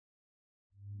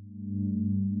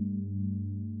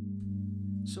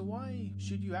So why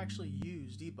should you actually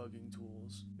use debugging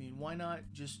tools? I mean, why not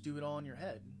just do it all in your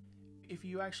head? If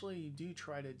you actually do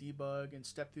try to debug and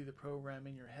step through the program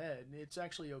in your head, it's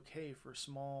actually okay for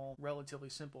small, relatively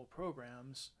simple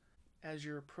programs. As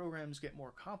your programs get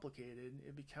more complicated,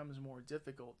 it becomes more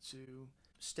difficult to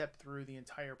step through the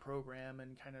entire program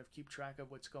and kind of keep track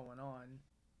of what's going on.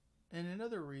 And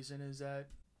another reason is that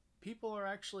people are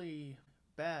actually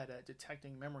bad at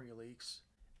detecting memory leaks.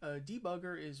 A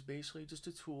debugger is basically just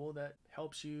a tool that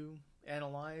helps you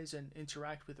analyze and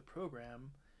interact with the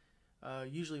program,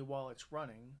 usually while it's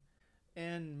running.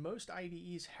 And most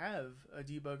IDEs have a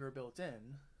debugger built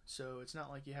in, so it's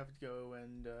not like you have to go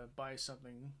and buy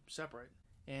something separate.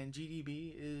 And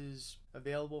GDB is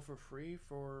available for free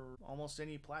for almost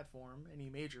any platform,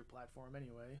 any major platform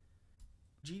anyway.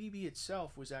 GDB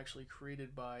itself was actually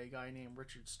created by a guy named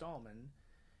Richard Stallman,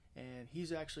 and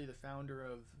he's actually the founder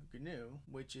of GNU,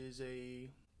 which is a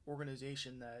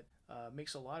organization that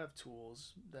makes a lot of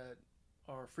tools that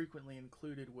are frequently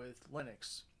included with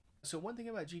Linux. So one thing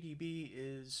about GDB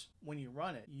is when you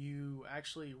run it, you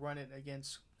actually run it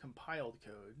against compiled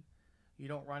code. You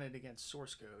don't run it against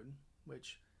source code,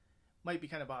 which might be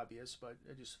kind of obvious, but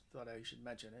I just thought I should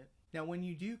mention it. Now, when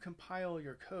you do compile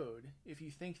your code, if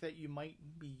you think that you might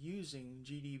be using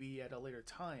GDB at a later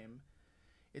time,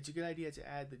 it's a good idea to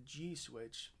add the G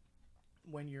switch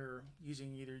when you're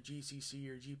using either GCC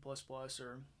or G++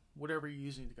 or whatever you're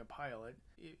using to compile it.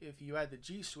 If you add the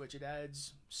G switch, it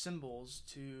adds symbols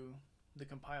to the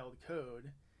compiled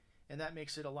code, and that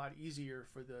makes it a lot easier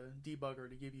for the debugger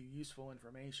to give you useful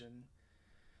information.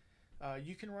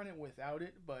 You can run it without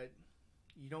it, but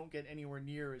you don't get anywhere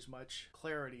near as much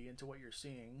clarity into what you're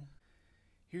seeing.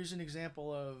 Here's an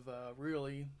example of a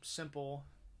really simple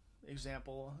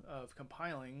example of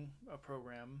compiling a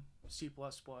program, C++.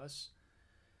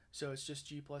 So it's just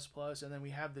G++, and then we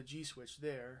have the G switch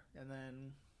there, and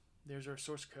then there's our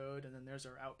source code, and then there's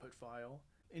our output file.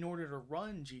 In order to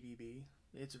run GDB,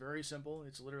 it's very simple.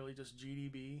 It's literally just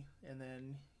GDB, and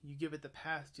then you give it the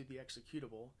path to the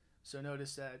executable. So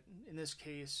notice that in this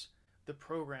case, the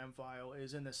program file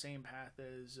is in the same path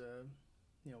as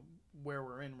where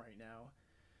we're in right now.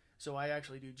 So I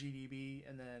actually do GDB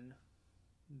and then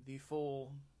the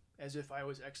full, as if I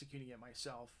was executing it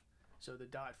myself. So the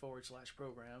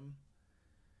 ./program.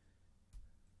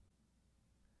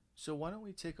 So why don't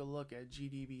we take a look at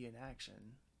GDB in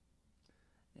action?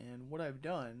 And what I've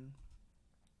done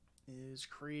is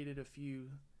created a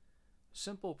few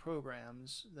simple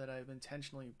programs that I've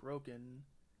intentionally broken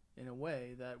in a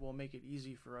way that will make it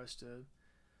easy for us to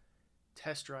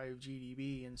test drive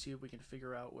GDB and see if we can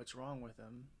figure out what's wrong with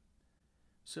them.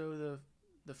 So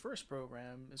the first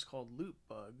program is called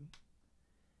loopbug,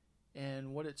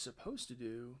 and what it's supposed to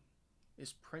do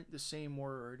is print the same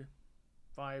word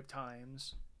 5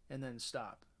 times and then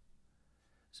stop.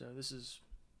 So this is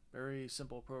a very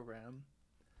simple program.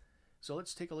 So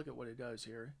let's take a look at what it does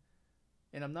here.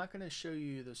 And I'm not going to show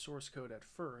you the source code at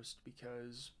first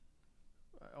because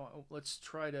let's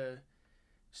try to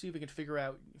see if we can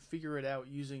figure it out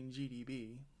using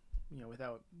GDB,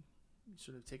 without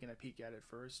sort of taking a peek at it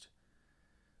first.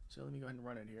 So let me go ahead and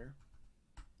run it here.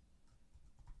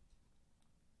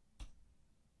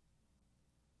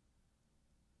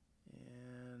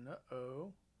 And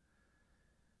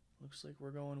looks like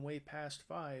we're going way past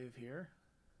 5 here.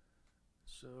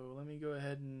 So let me go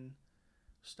ahead and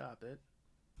stop it.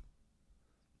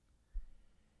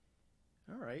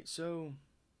 Alright, so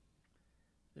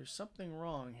there's something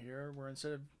wrong here where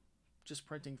instead of just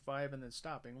printing 5 and then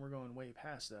stopping, we're going way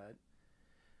past that.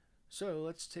 So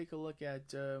let's take a look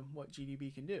at what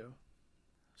GDB can do.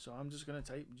 So I'm just going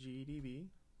to type GDB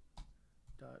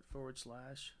 /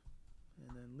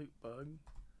 and then loopbug.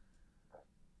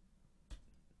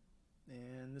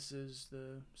 And this is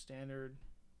the standard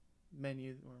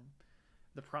menu or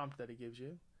the prompt that it gives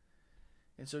you.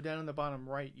 And so down in the bottom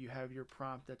right, you have your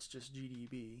prompt that's just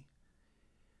GDB.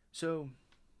 So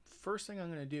first thing I'm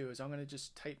going to do is I'm going to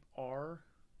just type R,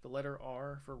 the letter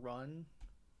R for run,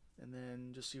 and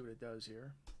then just see what it does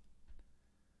here.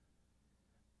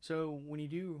 So when you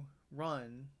do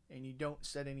run and you don't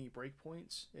set any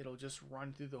breakpoints, it'll just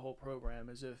run through the whole program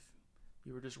as if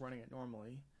you were just running it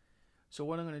normally. So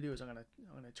what I'm going to do is I'm going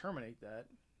to terminate that.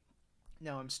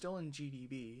 Now I'm still in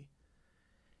GDB,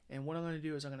 and what I'm going to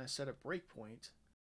do is I'm going to set a breakpoint